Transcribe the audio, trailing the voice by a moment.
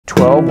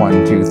12,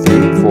 1, 2,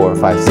 3, 4,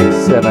 5, 6,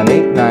 7,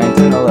 8, 9,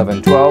 10,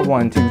 11, 12,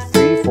 1, 2,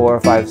 3, 4,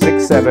 5,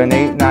 6, 7,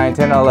 8, 9,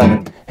 10,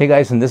 11. Hey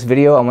guys, in this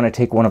video I want to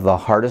take one of the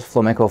hardest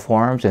flamenco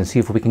forms and see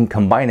if we can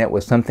combine it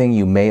with something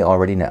you may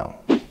already know.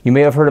 You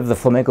may have heard of the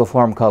flamenco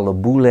form called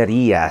the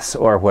Bulerías,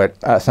 or what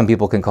some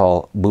people can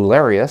call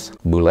Bulerías.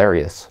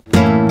 Bulerías.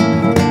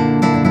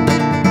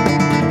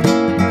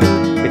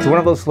 It's one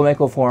of those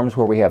flamenco forms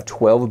where we have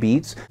 12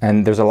 beats,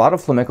 and there's a lot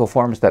of flamenco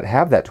forms that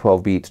have that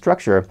 12-beat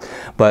structure,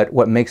 but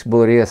what makes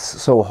Bulerías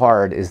so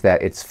hard is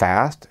that it's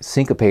fast,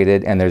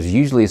 syncopated, and there's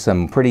usually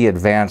some pretty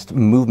advanced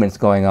movements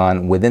going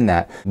on within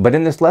that. But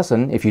in this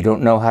lesson, if you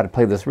don't know how to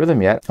play this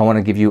rhythm yet, I want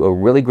to give you a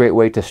really great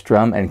way to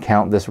strum and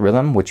count this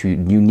rhythm, which you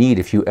need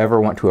if you ever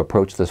want to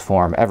approach this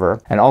form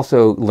ever, and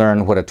also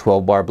learn what a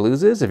 12-bar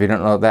blues is if you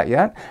don't know that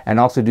yet, and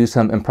also do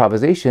some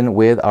improvisation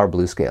with our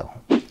blues scale.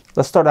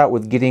 Let's start out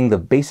with getting the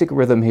basic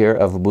rhythm here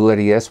of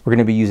Bulerías. We're going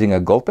to be using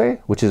a golpe,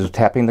 which is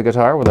tapping the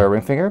guitar with our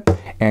ring finger,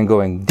 and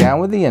going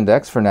down with the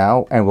index for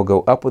now, and we'll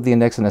go up with the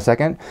index in a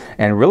second.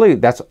 And really,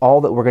 that's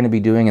all that we're going to be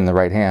doing in the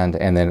right hand.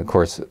 And then, of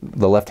course,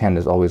 the left hand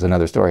is always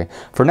another story.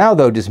 For now,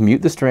 though, just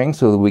mute the string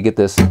so that we get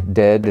this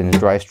dead and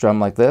dry strum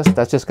like this.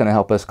 That's just going to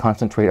help us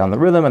concentrate on the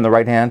rhythm in the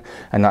right hand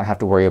and not have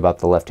to worry about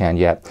the left hand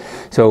yet.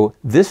 So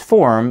this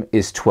form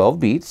is 12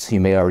 beats. You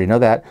may already know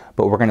that,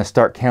 but we're going to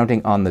start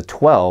counting on the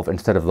 12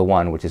 instead of the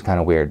 1, which is kind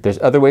of weird. There's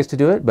other ways to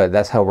do it, but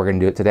that's how we're going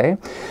to do it today.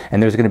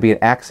 And there's going to be an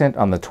accent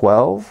on the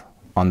 12,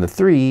 on the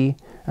 3,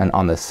 and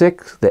on the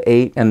 6, the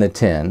 8, and the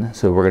 10.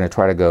 So we're going to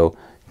try to go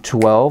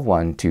 12,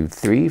 1, 2,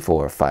 3,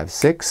 4, 5,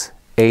 6,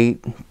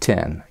 8,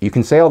 10. You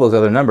can say all those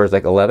other numbers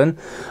like 11.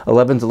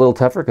 11's a little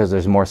tougher because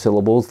there's more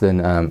syllables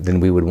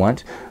than we would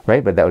want,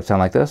 right? But that would sound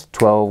like this.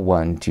 12,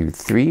 1, 2,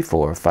 3,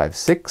 4, 5,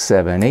 6,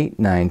 7, 8,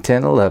 9,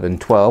 10, 11,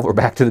 12. We're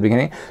back to the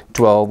beginning.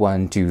 12,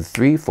 1, 2,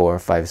 3, 4,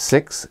 5,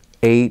 6,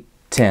 8,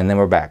 10. Then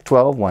we're back.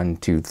 12, 1,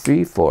 2,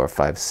 3, 4,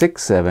 5,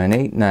 6, 7,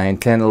 8, 9,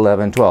 10,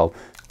 11, 12.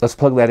 Let's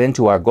plug that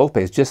into our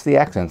golpes, just the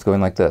accents going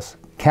like this.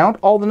 Count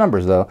all the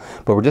numbers though,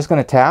 but we're just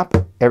going to tap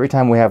every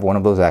time we have one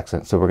of those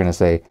accents. So we're going to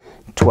say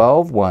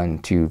 12, 1,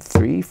 2,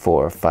 3,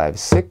 4, 5,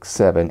 6,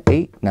 7,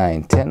 8,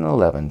 9, 10,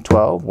 11,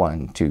 12,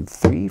 1, 2,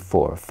 3,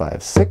 4,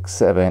 5, 6,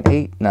 7,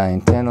 8,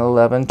 9, 10,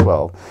 11,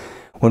 12.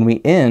 When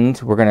we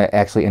end, we're going to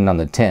actually end on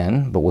the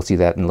 10, but we'll see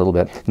that in a little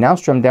bit. Now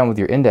strum down with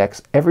your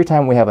index every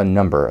time we have a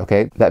number,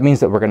 okay? That means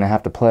that we're going to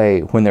have to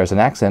play, when there's an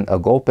accent, a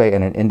golpe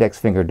and an index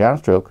finger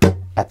downstroke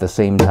at the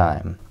same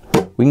time.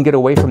 We can get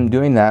away from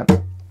doing that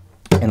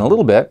in a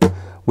little bit,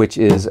 which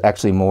is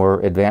actually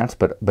more advanced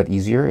but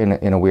easier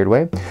in a weird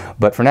way.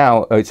 But for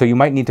now, so you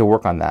might need to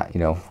work on that, you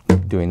know,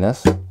 doing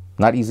this.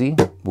 Not easy.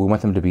 We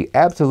want them to be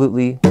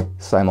absolutely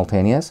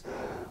simultaneous,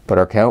 but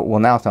our count will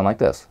now sound like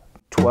this.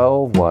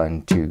 12,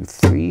 1, 2,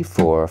 3,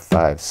 4,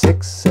 5,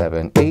 6,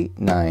 7, 8,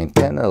 9,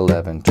 10,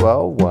 11,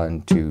 12,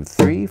 1, 2,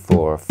 3,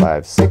 4,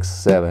 5, 6,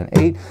 7,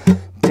 8,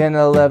 10,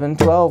 11,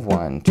 12,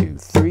 1, 2,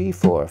 3,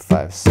 4,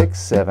 5, 6,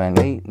 7,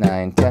 8,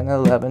 9, 10,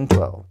 11,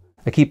 12.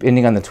 I keep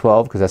ending on the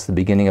 12 because that's the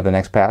beginning of the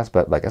next pass,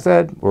 but like I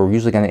said, we're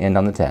usually going to end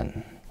on the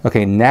 10.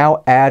 Okay,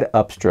 now add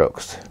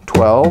upstrokes.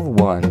 12,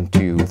 1,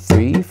 2,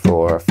 3,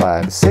 4,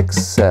 5, 6,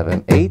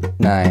 7, 8,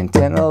 9,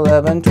 10,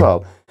 11,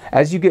 12.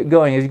 As you get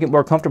going, as you get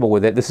more comfortable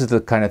with it, this is the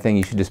kind of thing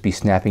you should just be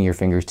snapping your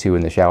fingers to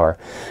in the shower.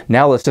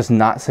 Now let's just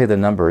not say the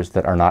numbers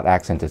that are not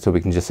accented, so we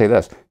can just say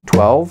this.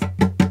 12,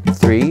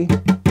 3,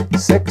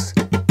 6,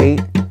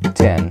 8,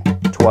 10.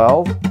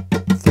 12,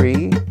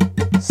 3,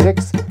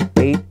 6,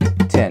 8,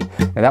 10.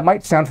 Now that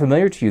might sound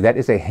familiar to you. That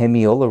is a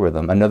hemiola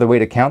rhythm. Another way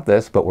to count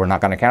this, but we're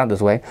not going to count it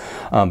this way,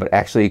 but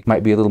actually it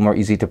might be a little more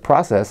easy to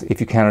process if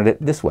you counted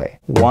it this way.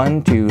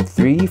 1, 2,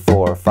 3,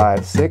 4,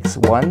 5, 6,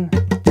 1,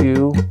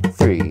 2,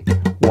 3.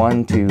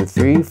 1, 2,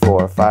 3,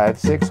 4, 5,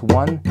 6,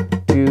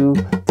 1, 2,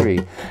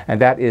 3.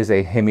 And that is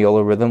a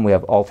hemiola rhythm. We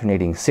have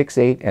alternating 6,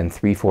 8, and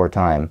 3, 4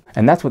 time.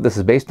 And that's what this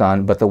is based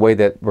on, but the way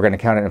that we're going to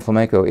count it in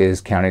flamenco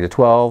is counting to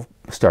 12,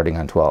 starting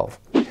on 12.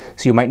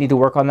 So you might need to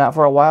work on that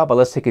for a while, but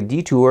let's take a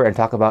detour and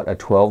talk about a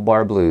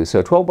 12-bar blues.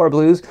 So 12-bar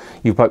blues,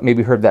 you've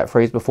maybe heard that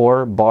phrase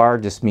before. Bar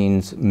just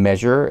means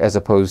measure as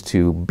opposed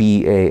to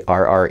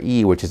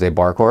B-A-R-R-E, which is a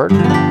bar chord.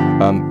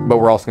 But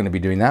we're also going to be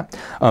doing that.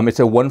 It's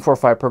a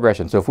 1-4-5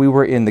 progression. So if we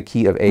were in the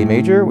key of A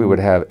major, we would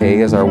have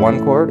A as our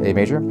 1 chord, A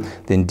major,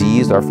 then D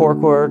is our 4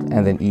 chord,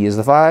 and then E is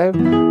the 5.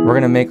 We're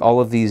going to make all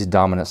of these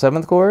dominant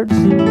 7th chords.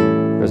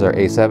 There's our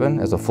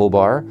A7 as a full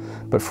bar.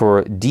 But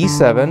for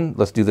D7,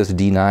 let's do this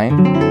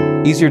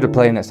D9. Easier to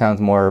play and it sounds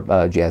more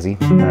jazzy.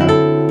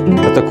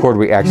 That's a chord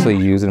we actually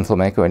use in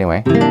flamenco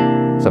anyway,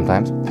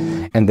 sometimes.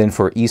 And then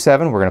for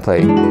E7, we're going to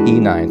play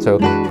E9. So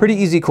pretty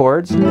easy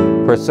chords.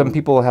 Of course, some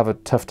people have a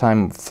tough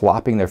time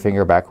flopping their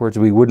finger backwards.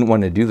 We wouldn't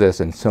want to do this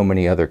in so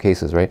many other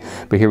cases, right?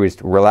 But here we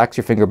just relax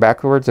your finger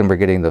backwards and we're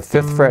getting the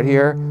 5th fret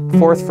here,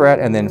 4th fret,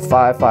 and then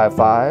 5, 5,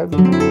 5.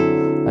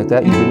 Like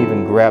that. You can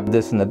even grab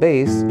this in the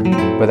bass,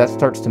 but that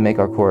starts to make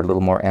our chord a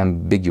little more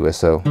ambiguous.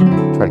 So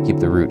try to keep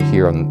the root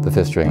here on the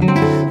 5th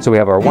string. So we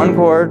have our 1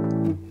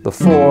 chord, the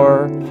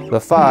 4, the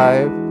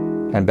 5,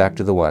 and back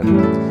to the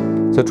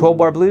 1. So 12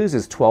 bar blues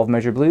is 12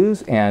 measure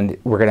blues, and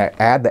we're going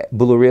to add the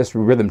Bulerías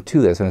rhythm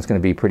to this, and it's going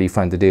to be pretty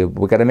fun to do.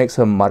 We got to make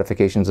some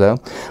modifications though.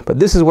 But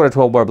this is what a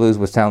 12 bar blues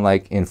would sound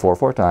like in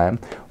 4/4 time.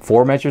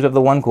 4 measures of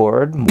the 1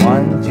 chord.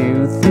 1,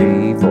 2,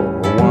 3,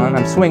 4, 1.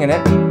 I'm swinging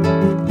it.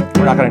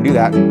 We're not going to do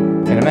that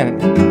in a minute.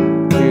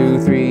 2,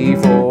 3,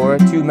 4.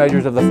 2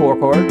 measures of the 4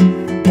 chord.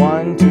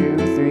 1, 2,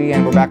 3,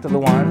 and we're back to the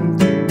 1,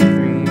 2,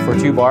 3 for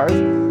 2 bars.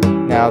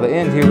 Now the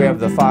end here we have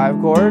the 5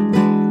 chord.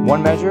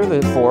 1 measure,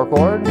 the 4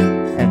 chord,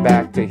 and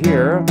back to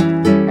here,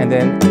 and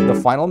then the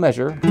final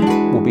measure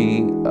will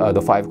be the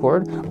 5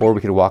 chord, or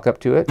we could walk up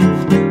to it.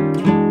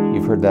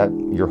 You've heard that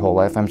your whole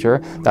life, I'm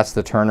sure. That's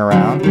the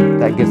turnaround.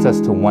 That gets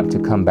us to want to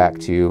come back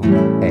to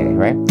A,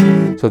 right?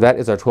 So that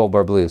is our 12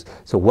 bar blues.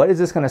 So what is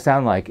this going to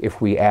sound like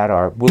if we add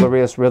our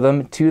Bulerías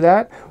rhythm to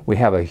that? We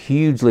have a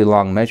hugely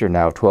long measure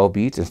now, 12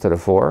 beats instead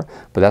of 4,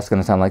 but that's going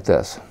to sound like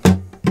this.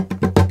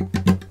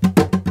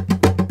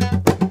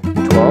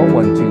 12,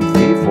 1, 2,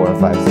 3, 4,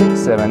 5, 6,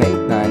 7,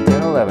 8, 9,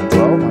 10, 11,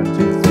 12, 1,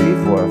 2, 3,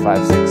 4,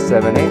 5, 6,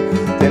 7, 8,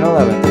 10,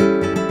 11.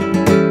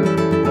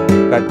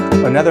 Got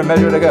another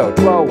measure to go.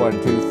 12,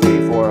 1, 2,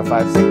 3, 4,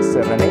 5, 6,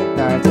 7, 8,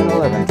 9, 10,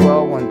 11,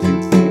 12, 1,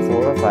 2, 3,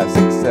 4, 5,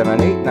 6,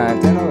 7, 8,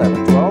 9, 10,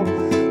 11, 12,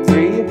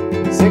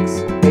 3, 6,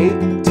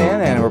 8,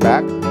 10, and we're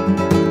back.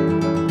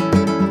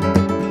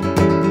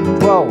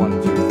 12, 1,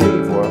 2,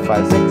 3, 4,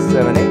 5, 6,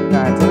 7, 8,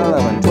 9, 10,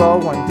 11,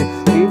 12, 1, 2,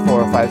 3,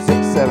 4, 5,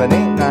 6, 7,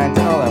 8, 9,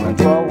 10, 11,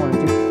 12, 1,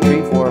 2,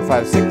 3, 4,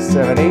 5, 6,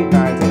 7, 8,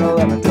 9, 10,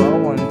 11,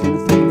 12, 1,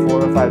 2, 3,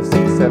 4, 5,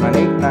 6, 7,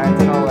 8, 9,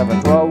 10,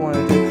 11, 12,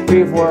 1, 2,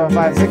 3, 4,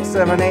 5, 6,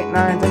 7, 8,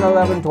 9, 10,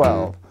 11,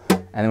 12.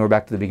 And then we're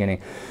back to the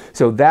beginning.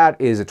 So that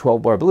is a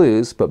 12 bar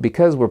blues, but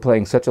because we're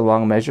playing such a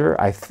long measure,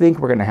 I think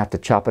we're going to have to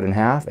chop it in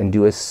half and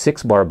do a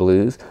 6 bar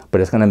blues,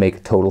 but it's going to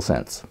make total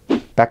sense.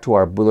 Back to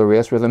our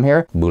Bulerías rhythm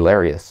here.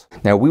 Bulerías.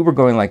 Now we were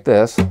going like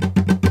this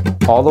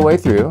all the way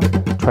through,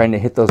 trying to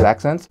hit those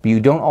accents, but you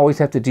don't always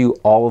have to do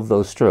all of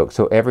those strokes.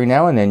 So every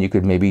now and then you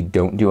could maybe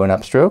don't do an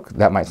upstroke.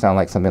 That might sound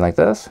like something like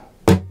this.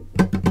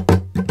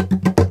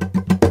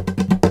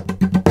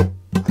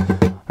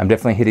 I'm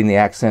definitely hitting the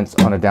accents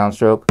on a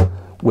downstroke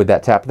with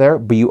that tap there,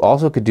 but you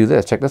also could do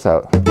this. Check this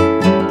out.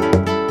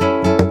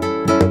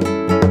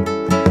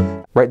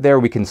 Right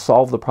there we can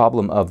solve the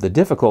problem of the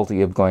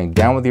difficulty of going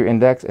down with your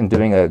index and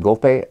doing a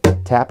golpe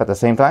tap at the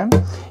same time.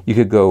 You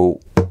could go.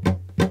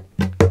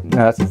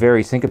 Now that's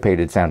very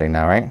syncopated sounding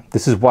now, right?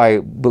 This is why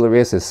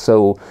Bulerías is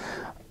so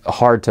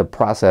hard to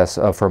process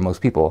for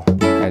most people,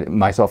 and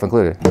myself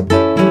included.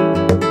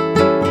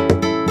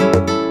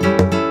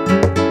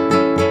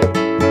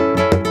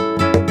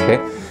 Okay,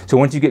 so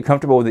once you get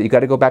comfortable with it, you got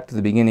to go back to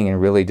the beginning and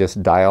really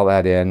just dial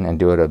that in and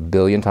do it a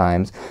billion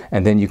times,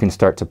 and then you can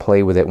start to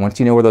play with it. Once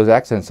you know where those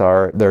accents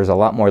are, there's a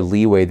lot more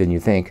leeway than you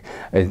think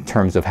in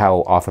terms of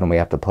how often we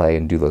have to play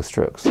and do those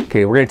strokes.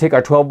 Okay, we're going to take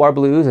our 12 bar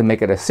blues and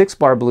make it a 6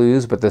 bar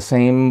blues, but the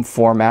same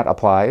format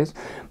applies.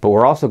 But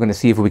we're also going to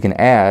see if we can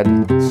add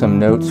some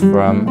notes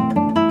from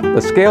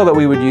the scale that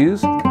we would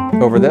use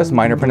over this,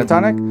 minor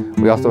pentatonic.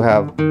 We also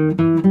have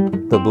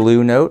the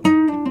blue note.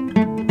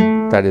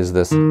 That is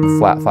this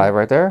flat 5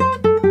 right there.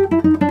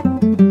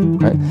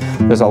 Right.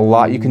 There's a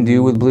lot you can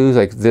do with blues,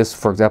 like this,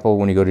 for example,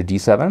 when you go to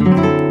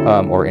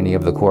D7 or any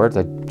of the chords.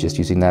 I'm just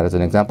using that as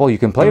an example. You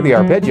can play the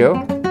arpeggio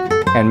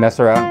and mess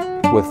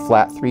around with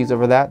flat 3s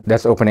over that.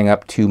 That's opening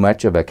up too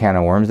much of a can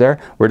of worms there.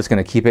 We're just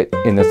going to keep it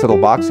in this little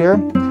box here.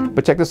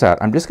 But check this out.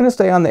 I'm just going to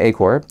stay on the A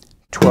chord.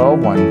 12,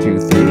 1, 2,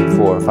 3,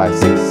 4, 5,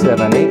 6,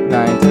 7, 8,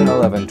 9, 10,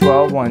 11,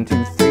 12, 1,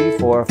 2, 3,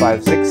 4,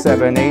 5, 6,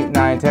 7, 8,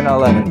 9, 10,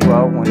 11,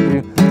 12, 1,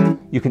 2.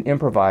 You can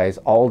improvise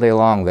all day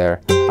long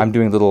there. I'm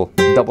doing little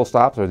double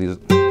stops or these.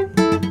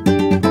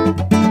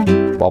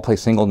 I'll play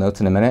single notes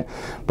in a minute,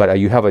 but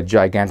you have a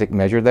gigantic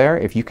measure there.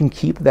 If you can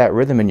keep that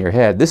rhythm in your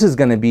head, this is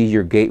going to be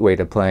your gateway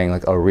to playing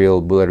like a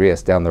real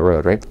Bulerías down the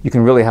road, right? You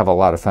can really have a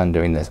lot of fun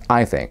doing this,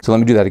 I think. So let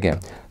me do that again.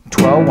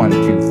 12, 1,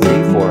 2,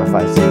 3, 4,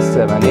 5, 6,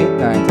 7, 8,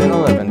 9, 10,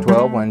 11,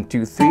 12, 1,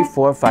 2, 3,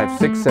 4, 5,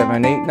 6,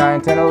 7, 8,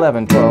 9, 10,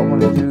 11, 12, 1,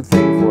 2,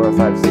 3, 4,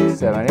 5, 6,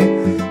 7,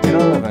 8, 10,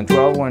 11,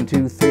 12, 1,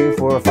 2, 3,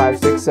 4, 5,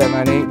 6,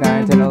 7, 8,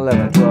 9, 10,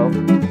 11,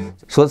 12.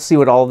 So let's see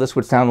what all of this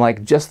would sound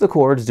like, just the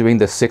chords doing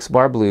the 6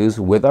 bar blues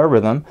with our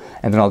rhythm,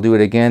 and then I'll do it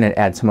again and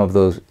add some of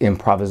those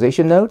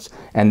improvisation notes,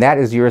 and that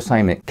is your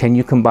assignment. Can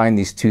you combine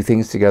these two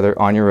things together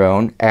on your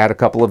own? Add a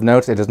couple of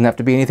notes. It doesn't have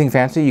to be anything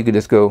fancy. You could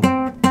just go.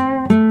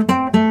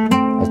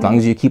 As long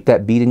as you keep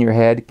that beat in your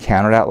head,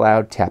 count it out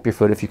loud, tap your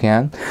foot if you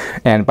can.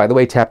 And by the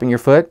way, tapping your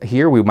foot,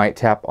 here we might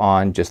tap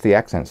on just the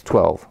accents,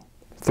 12,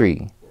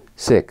 3,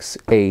 6,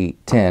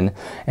 8, 10.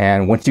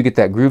 And once you get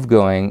that groove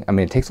going, I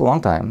mean, it takes a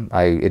long time,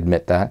 I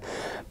admit that.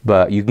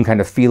 but you can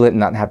kind of feel it and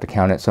not have to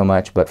count it so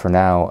much. But for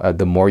now,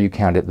 the more you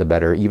count it, the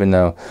better. Even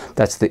though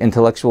that's the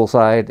intellectual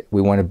side,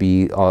 we want to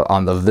be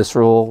on the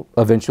visceral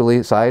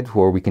eventually side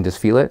where we can just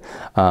feel it.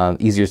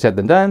 Easier said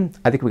than done.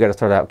 I think we got to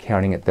start out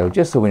counting it though,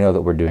 just so we know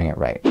that we're doing it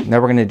right. Now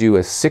we're going to do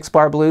a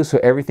 6-bar blues, so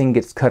everything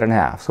gets cut in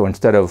half. So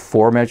instead of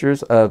 4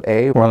 measures of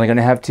A, we're only going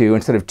to have 2.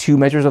 Instead of 2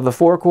 measures of the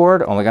 4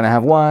 chord, only going to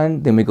have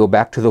 1. Then we go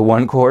back to the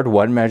 1 chord,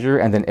 1 measure,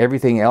 and then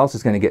everything else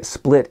is going to get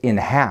split in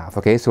half.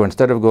 Okay, so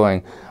instead of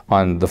going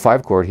on the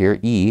 5 chord here,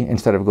 E,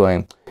 instead of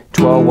going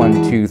 12,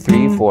 1, 2,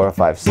 3, 4,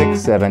 5, 6,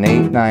 7,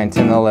 8, 9,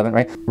 10, 11,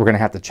 right? We're going to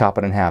have to chop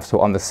it in half. So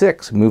on the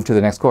 6, move to the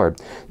next chord.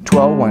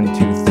 12, 1,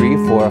 2,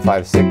 3, 4,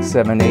 5, 6,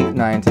 7, 8,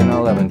 9, 10,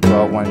 11,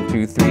 12, 1,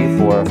 2, 3,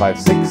 4, 5,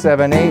 6,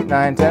 7, 8,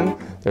 9, 10.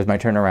 There's my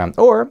turnaround.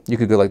 Or you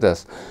could go like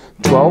this.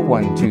 12,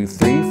 1, 2,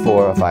 3,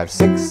 4, 5,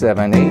 6,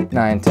 7, 8,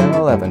 9, 10,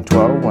 11,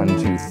 12, 1,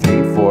 2,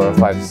 3, 4,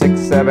 5,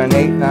 6, 7,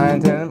 8,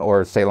 9, 10,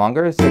 or say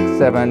longer, 6,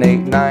 7, 8,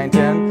 9,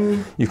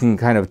 10. You can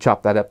kind of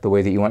chop that up the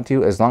way that you want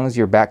to, as long as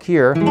you're back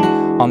here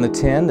on the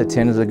 10. The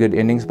 10 is a good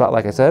ending spot,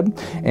 like I said.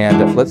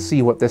 And let's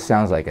see what this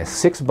sounds like. A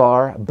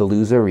 6-bar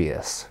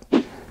Bulerías.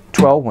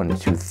 12, 1,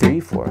 2, 3,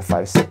 4,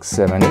 5, 6,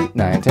 7, 8,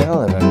 9, 10,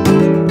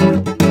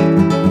 11.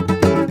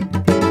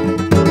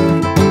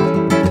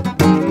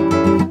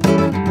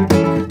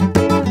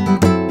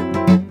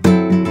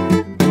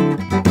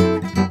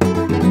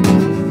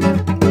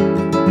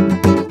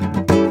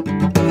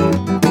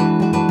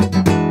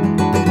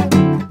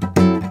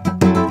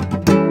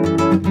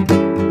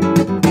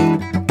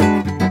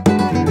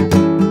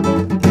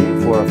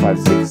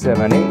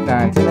 7, 8,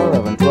 9, 10,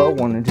 11, 12,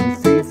 1, 2,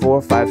 3,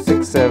 4, 5,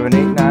 6, 7,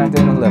 8, 9,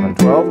 10, 11,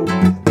 12,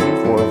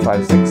 3, 4,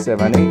 5, 6,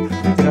 7, 8,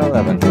 10,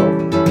 11,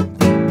 12.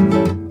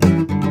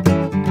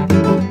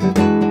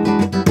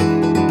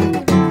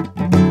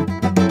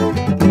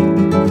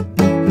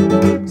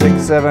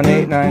 6, 7,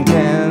 8, 9,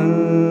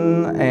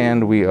 10,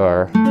 and we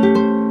are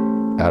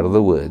out of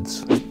the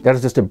woods. That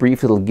is just a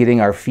brief little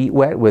getting our feet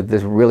wet with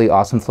this really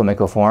awesome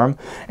flamenco form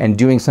and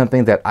doing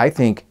something that I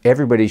think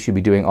everybody should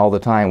be doing all the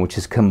time, which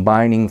is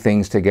combining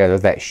things together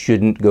that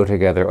shouldn't go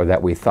together or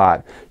that we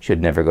thought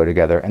should never go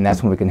together. And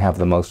that's when we can have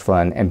the most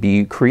fun and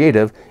be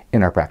creative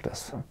in our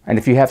practice. And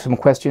if you have some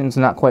questions,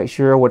 not quite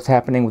sure what's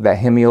happening with that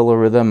hemiola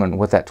rhythm and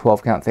what that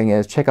 12 count thing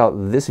is, check out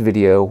this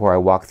video where I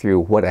walk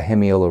through what a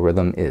hemiola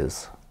rhythm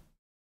is.